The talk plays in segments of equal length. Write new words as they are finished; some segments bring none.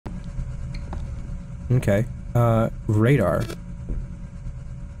Okay. Radar.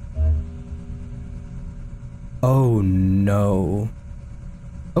 Oh no.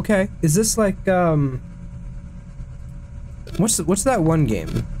 Okay, is this like, what's that one game?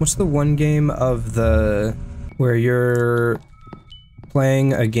 What's the one game of the, where you're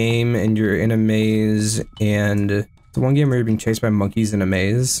playing a game and you're in a maze, and the one game where you're being chased by monkeys in a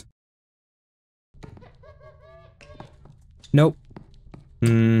maze? Nope.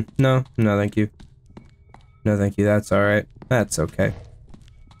 No, thank you. No, thank you, that's alright. That's okay.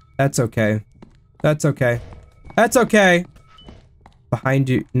 That's okay. That's okay. That's okay! Behind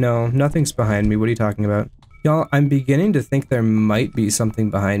you- no, nothing's behind me, what are you talking about? Y'all, I'm beginning to think there might be something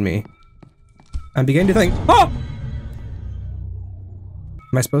behind me. I'm beginning to think- oh!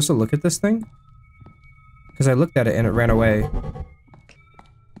 Am I supposed to look at this thing? Because I looked at it and it ran away.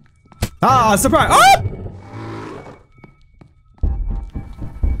 Ah, surprise! Oh!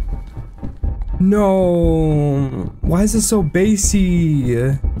 No! Why is this so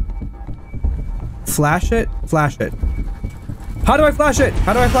bassy? Flash it? Flash it. How do I flash it?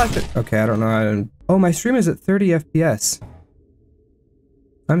 How do I flash it? Okay, I don't know. Oh, my stream is at 30 FPS.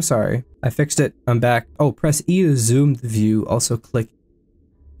 I'm sorry. I fixed it. I'm back. Oh, press E to zoom the view. Also click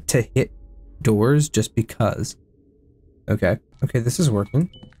to hit doors just because. Okay. Okay, this is working.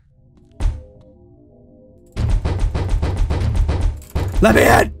 Let me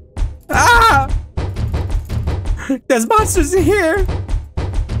in! Ah! There's monsters in here!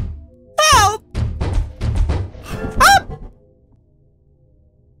 Help! Help!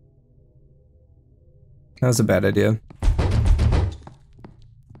 That was a bad idea.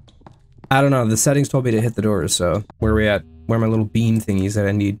 I don't know, the settings told me to hit the doors, so where are we at? Where are my little beam thingies that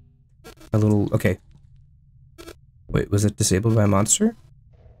I need? A little, okay. Wait, was it disabled by a monster?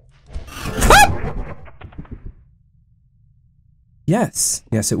 Yes,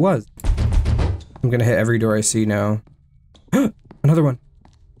 yes it was. I'm gonna hit every door I see now. Another one.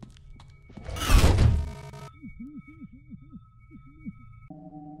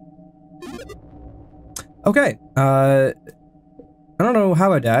 Okay, I don't know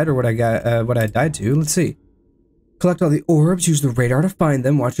how I died or what I got, what I died to. Let's see. Collect all the orbs, use the radar to find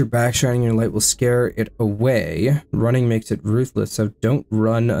them, watch your back, shining your light will scare it away. Running makes it ruthless, so don't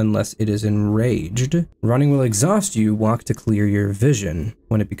run unless it is enraged. Running will exhaust you, walk to clear your vision.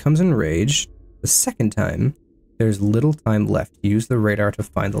 When it becomes enraged, the second time, there's little time left. Use the radar to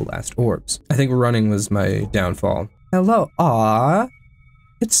find the last orbs. I think running was my downfall. Hello, aww.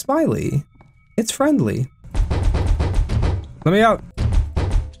 It's Smiley. It's friendly. Let me out.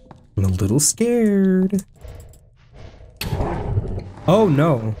 I'm a little scared. Oh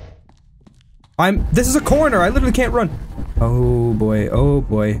no. This is a corner, I literally can't run. Oh boy, oh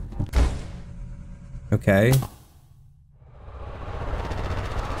boy. Okay.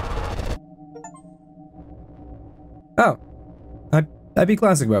 Oh. That'd be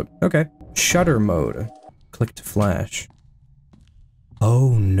classic mode, okay. Shutter mode. Click to flash.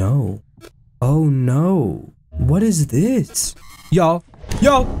 Oh no. Oh no. What is this? Y'all.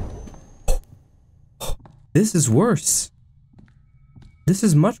 Y'all. This is worse. This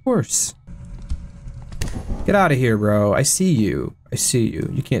is much worse. Get out of here, bro. I see you. I see you.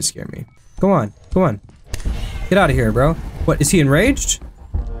 You can't scare me. Go on. Go on. Get out of here, bro. What, is he enraged?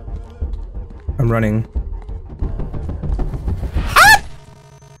 I'm running. Ah!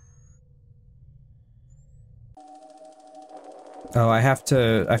 Oh, I have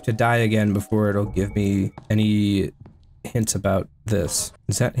to die again before it'll give me any hints about this.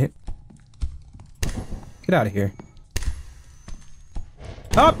 Is that hint? Get out of here.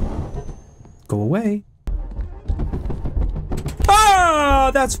 Up! Go away. Ah,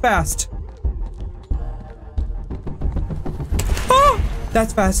 that's fast. Oh,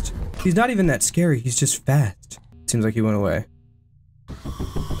 that's fast. He's not even that scary, he's just fast. Seems like he went away.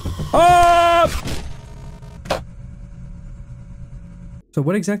 Oh! So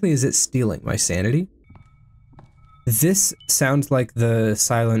what exactly is it stealing? My sanity? This sounds like the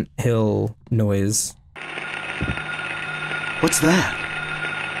Silent Hill noise. What's that?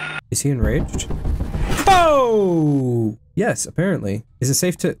 Is he enraged? Oh! Yes, apparently. Is it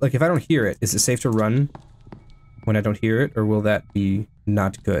safe to, like, if I don't hear it, is it safe to run when I don't hear it, or will that be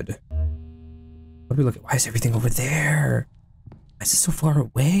not good? What do we look at? Why is everything over there? Why is it so far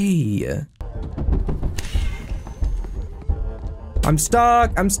away? I'm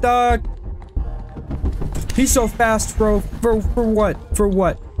stuck! I'm stuck! He's so fast, bro. For what? For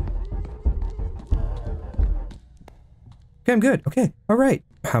what? Okay, I'm good. Okay, alright.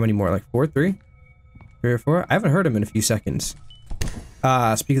 How many more? Like 4? 3? 3 or 4? I haven't heard him in a few seconds.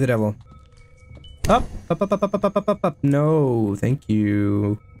 Ah, speak of the devil. Up, up, up, up, up, up, up, up, up. No, thank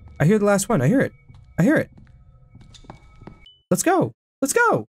you. I hear the last one. I hear it. I hear it. Let's go. Let's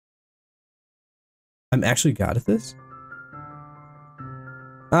go. I'm actually god at this.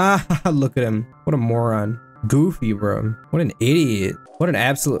 Ah, look at him. What a moron. Goofy, bro. What an idiot. What an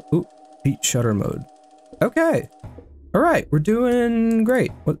absolute... Ooh, beat shutter mode. Okay. All right, we're doing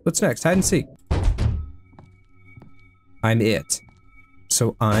great. What's next? Hide and seek. I'm it.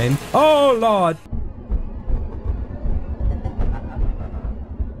 So I'm... Oh, Lord!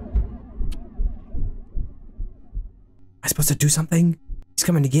 Am I supposed to do something? He's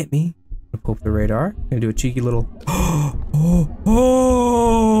coming to get me. I'm gonna pull up the radar. I'm gonna do a cheeky little...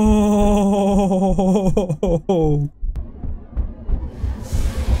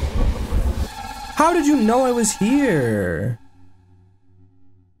 How did you know I was here?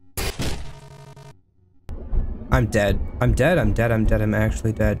 I'm dead. I'm dead. I'm dead. I'm dead. I'm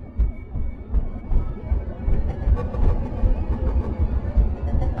actually dead.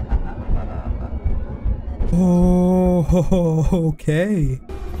 Oh, okay.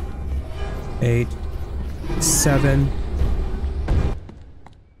 8, 7.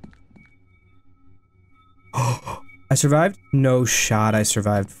 I survived? No shot I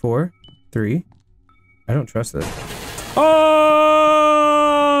survived. 4, 3. I don't trust this. Oh!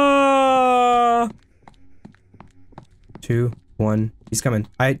 2, 1. He's coming.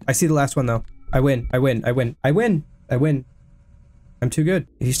 I see the last one though. I win. I win. I win. I win. I win. I'm too good.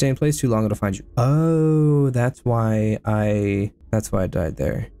 If you stay in place too long, it'll find you. Oh, that's why I died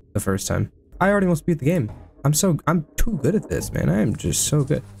there the first time. I already almost beat the game. I'm too good at this, man. I am just so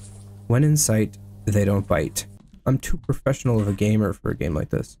good. When in sight, they don't bite. I'm too professional of a gamer for a game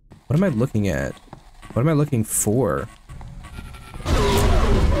like this. What am I looking at? What am I looking for?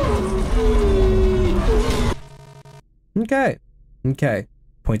 Okay. Okay.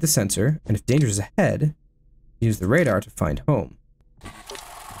 Point the sensor, and if danger is ahead, use the radar to find home.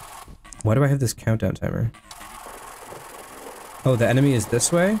 Why do I have this countdown timer? Oh, the enemy is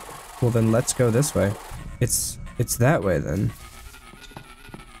this way? Well, then let's go this way. It's that way, then.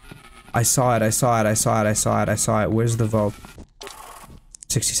 I saw it, I saw it, I saw it, I saw it, I saw it. Where's the vault?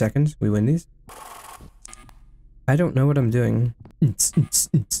 60 seconds? We win these? I don't know what I'm doing.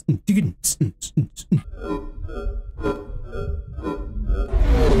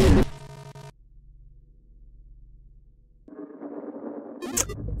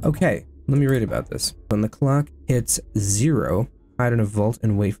 Okay, let me read about this. When the clock hits 0, hide in a vault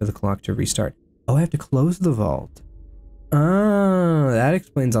and wait for the clock to restart. Oh, I have to close the vault. Ah, that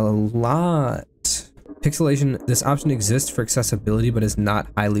explains a lot. Pixelation, this option exists for accessibility but is not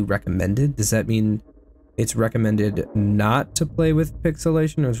highly recommended. Does that mean it's recommended not to play with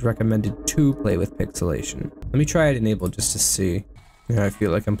pixelation or is recommended to play with pixelation? Let me try it enabled just to see. Yeah, I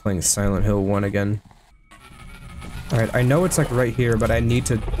feel like I'm playing Silent Hill 1 again. Alright, I know it's like right here, but I need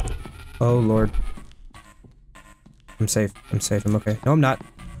to... Oh, Lord. I'm safe. I'm safe. I'm okay. No, I'm not.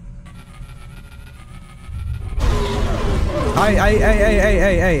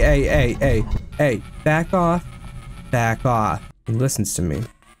 Hey, back off. Back off. He listens to me.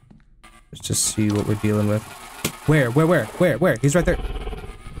 Let's just see what we're dealing with. Where? He's right there.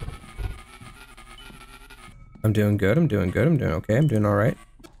 I'm doing good. I'm doing good. I'm doing okay. I'm doing alright.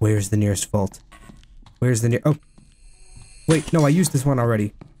 Where's the nearest vault? Where's the near... Oh. Wait, no, I used this one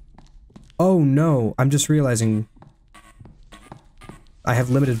already. Oh no, I'm just realizing I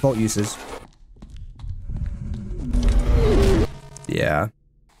have limited vault uses. Yeah.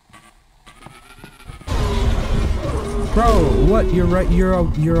 Bro, what? You're right. You're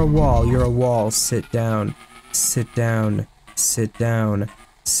a wall. You're a wall. Sit down. Sit down. Sit down.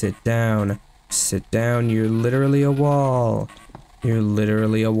 Sit down. Sit down. You're literally a wall. You're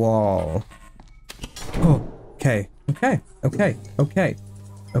literally a wall. Oh, okay. Okay. Okay. Okay.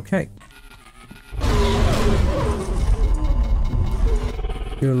 Okay.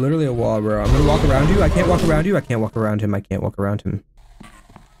 You're literally a wall, bro. I'm gonna walk around you. I can't walk around you. I can't walk around him. I can't walk around him.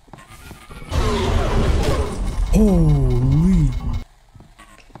 Holy.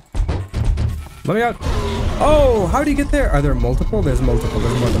 Let me out. Oh, how do you get there? Are there multiple? There's multiple.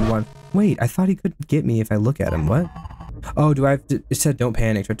 There's more than one. Wait, I thought he couldn't get me if I look at him. What? Oh, do I have to... It said don't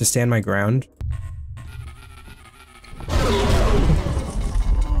panic. Do I have to stand my ground?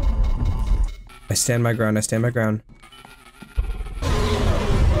 I stand my ground. I stand my ground.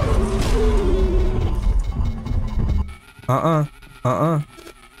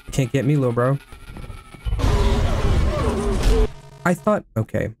 Can't get me, little bro. I thought...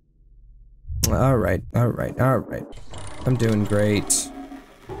 Okay. Alright, alright, alright. I'm doing great.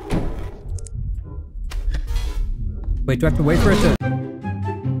 Wait, do I have to wait for it to...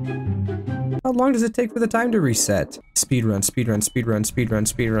 How long does it take for the time to reset? Speedrun, speedrun, speedrun, speedrun,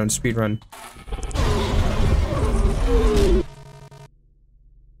 speedrun, speedrun.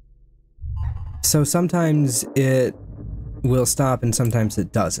 So sometimes it will stop and sometimes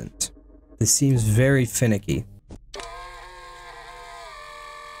it doesn't. This seems very finicky.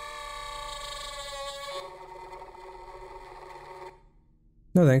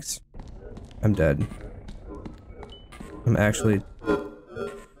 No thanks. I'm dead. I'm actually...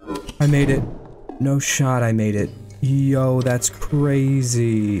 I made it. No shot, I made it. Yo, that's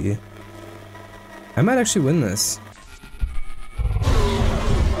crazy. I might actually win this.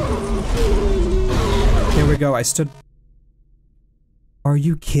 Here we go, I stood... Are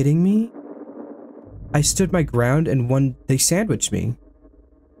you kidding me? I stood my ground and they sandwiched me.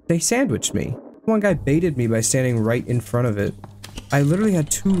 They sandwiched me. One guy baited me by standing right in front of it. I literally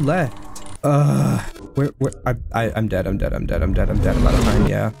had 2 left. I'm dead, I'm dead, I'm dead, I'm dead, I'm dead, I'm out of time,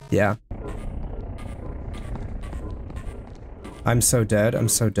 yeah. I'm so dead, I'm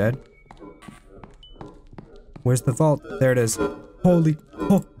so dead. Where's the vault? There it is. Holy,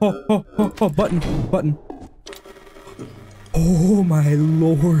 oh, button. Oh my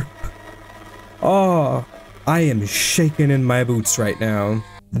lord. Oh, I am shaking in my boots right now.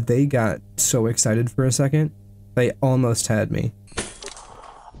 They got so excited for a second. They almost had me.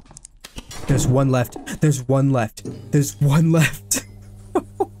 There's one left. There's one left. There's one left.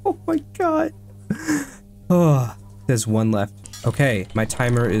 Oh my god. Oh, there's one left. Okay, my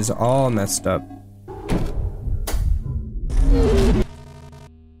timer is all messed up.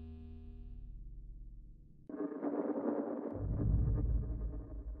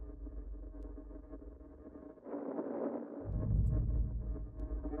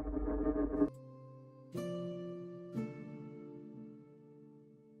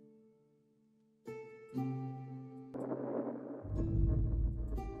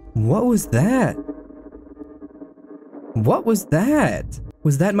 What was that? What was that?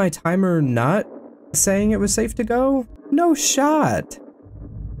 Was that my timer not saying it was safe to go? No shot.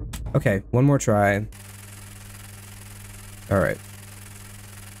 Okay, one more try. Alright.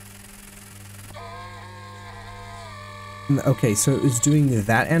 Okay, so it was doing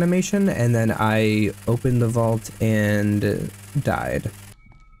that animation, and then I opened the vault and died.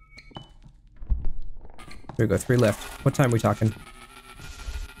 There we go, 3 left. What time are we talking?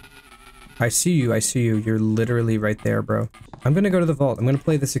 I see you, you're literally right there, bro. I'm gonna go to the vault. I'm gonna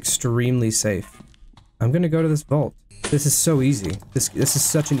play this extremely safe. I'm gonna go to this vault. This is so easy. This is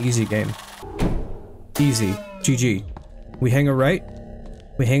such an easy game. Easy. GG. We hang a right.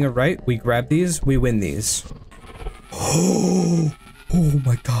 We hang a right. We grab these. We win these. Oh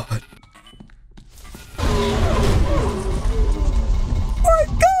my god. My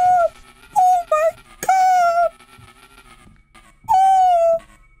god! Oh my god! Oh!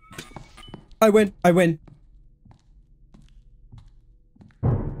 I win. I win.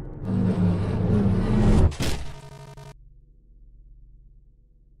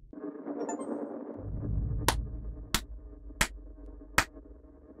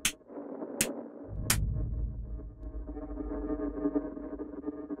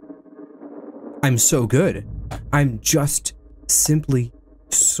 I'm so good. I'm just simply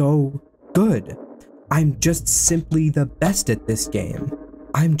so good. I'm just simply the best at this game.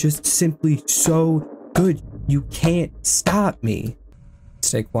 I'm just simply so good. You can't stop me.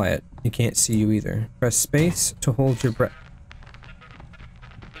 Stay quiet. You can't see you either. Press space to hold your breath.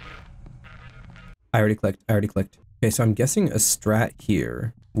 I already clicked. Okay, so I'm guessing a strat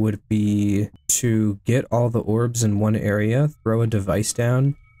here would be to get all the orbs in one area, throw a device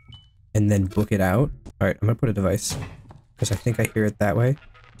down, and then book it out. Alright, I'm gonna put a device, because I think I hear it that way.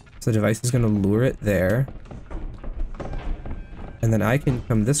 So the device is gonna lure it there. And then I can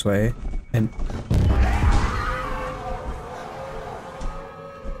come this way, and...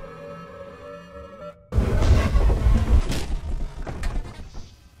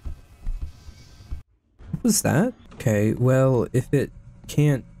 What was that? Okay, well, if it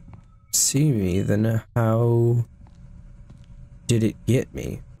can't see me, then how did it get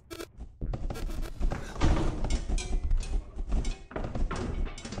me?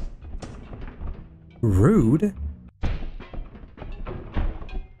 Rude?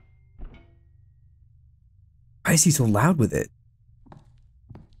 Why is he so loud with it?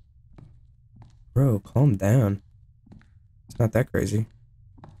 Bro, calm down. It's not that crazy.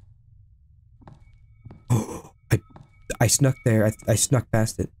 Oh, I snuck there. I snuck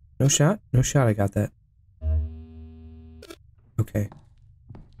past it. No shot? No shot, I got that. Okay.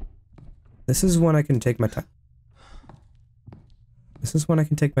 This is one I can take my time. This is one I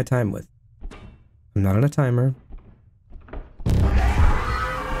can take my time with. I'm not on a timer.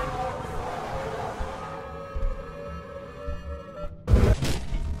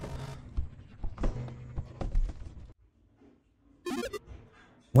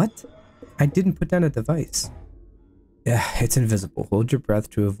 What? I didn't put down a device. Yeah, it's invisible. Hold your breath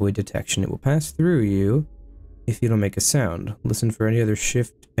to avoid detection. It will pass through you if you don't make a sound. Listen for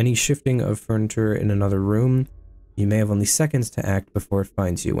any shifting of furniture in another room. You may have only seconds to act before it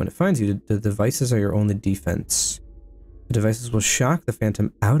finds you. When it finds you, the devices are your only defense. The devices will shock the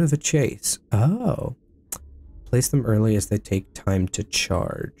phantom out of a chase. Oh. Place them early as they take time to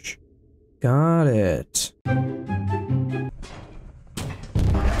charge. Got it.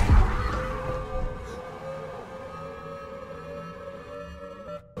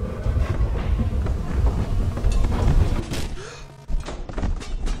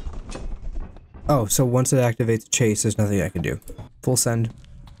 Oh, so once it activates chase, there's nothing I can do. Full send.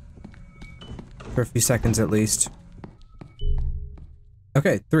 For a few seconds at least.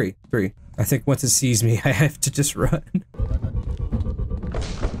 Okay, three. I think once it sees me, I have to just run.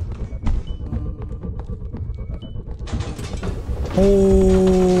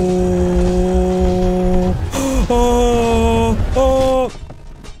 Oh! Oh! Oh!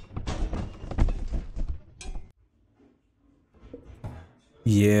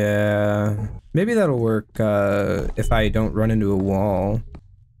 Yeah. Maybe that'll work, if I don't run into a wall.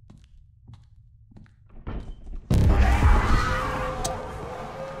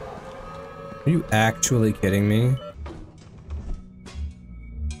 Are you actually kidding me?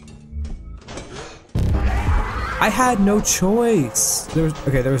 I had no choice. There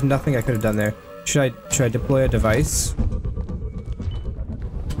was nothing I could have done there. Should I deploy a device?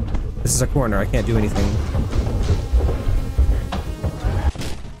 This is a corner. I can't do anything.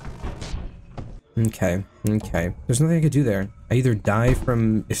 Okay. There's nothing I could do there. I either die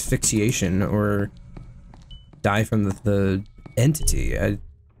from asphyxiation or die from the entity. I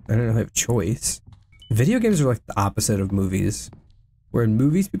don't really have a choice. Video games are like the opposite of movies. Where in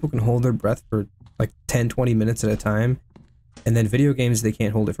movies, people can hold their breath for like 10-20 minutes at a time. And then video games, they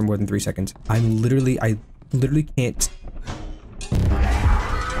can't hold it for more than 3 seconds. I literally can't.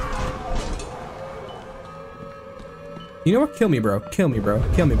 You know what? Kill me, bro. Kill me, bro.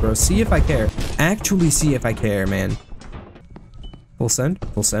 Kill me, bro. See if I care. Actually see if I care, man. Full send.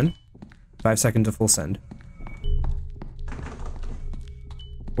 Full send. 5 seconds of full send.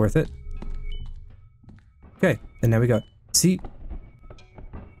 Worth it. Okay, and now we go. See?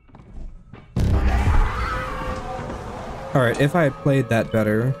 Alright, if I had played that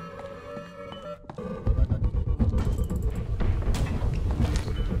better...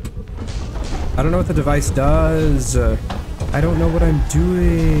 I don't know what the device does. I don't know what I'm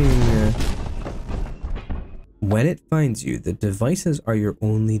doing. When it finds you, the devices are your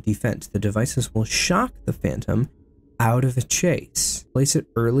only defense. The devices will shock the phantom out of a chase. Place it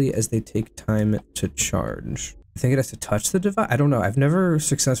early as they take time to charge. I think it has to touch the device? I don't know. I've never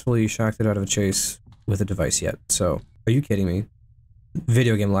successfully shocked it out of a chase with a device yet. So, are you kidding me?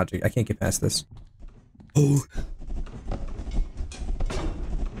 Video game logic. I can't get past this. Oh.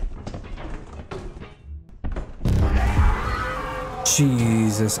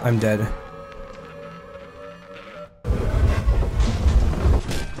 Jesus, I'm dead.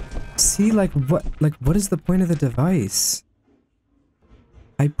 See, like, what is the point of the device?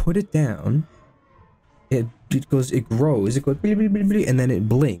 I put it down. It grows, it goes, and then it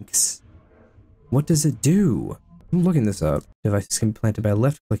blinks. What does it do? I'm looking this up. Devices can be planted by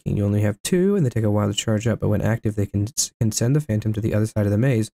left clicking. You only have 2, and they take a while to charge up, but when active, they can send the phantom to the other side of the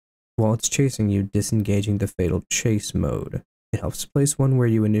maze while it's chasing you, disengaging the fatal chase mode. It helps place one where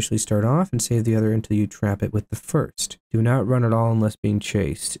you initially start off and save the other until you trap it with the first. Do not run at all unless being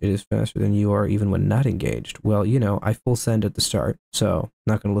chased. It is faster than you are even when not engaged. Well, you know, I full send at the start, so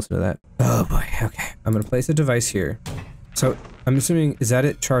not going to listen to that. Oh boy, okay. I'm going to place a device here. So, I'm assuming, is that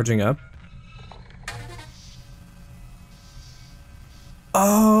it charging up?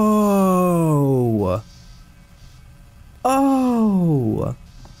 Oh! Oh!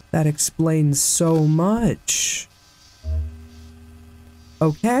 That explains so much.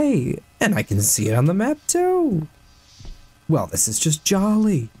 Okay, and I can see it on the map too. Well, this is just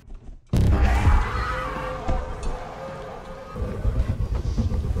jolly.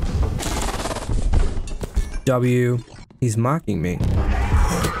 W, he's mocking me.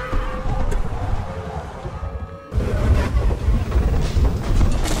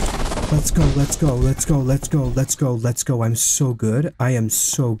 Let's go, let's go, let's go, let's go, let's go, let's go. I'm so good. I am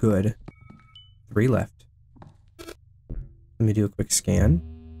so good. 3 left. Let me do a quick scan.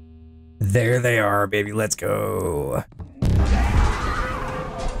 There they are, baby. Let's go.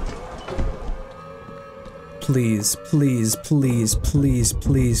 Please, please, please, please,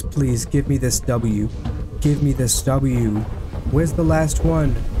 please, please, give me this W. Give me this W. Where's the last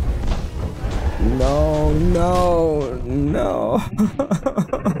one? No, no, no.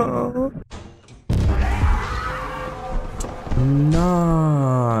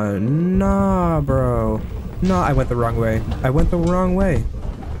 Nah, nah, bro. Nah, I went the wrong way. I went the wrong way.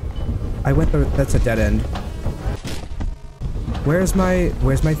 That's a dead end. Where's my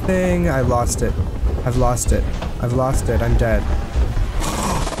thing? I lost it. I've lost it. I've lost it. I'm dead.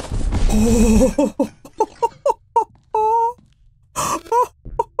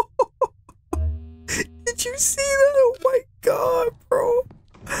 Did you see that? Oh my god, bro.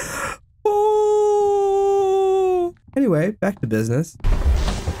 Oh. Anyway, back to business.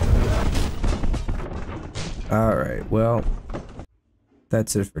 Alright, well,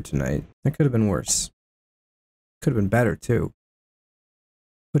 that's it for tonight. That could have been worse. Could have been better, too.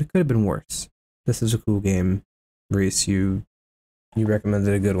 But it could have been worse. This is a cool game. Reese, you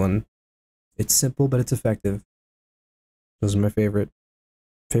recommended a good one. It's simple, but it's effective. Those are my favorite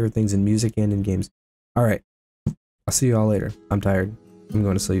things in music and in games. Alright, I'll see you all later. I'm tired. I'm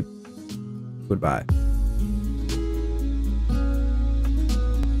going to sleep. Goodbye.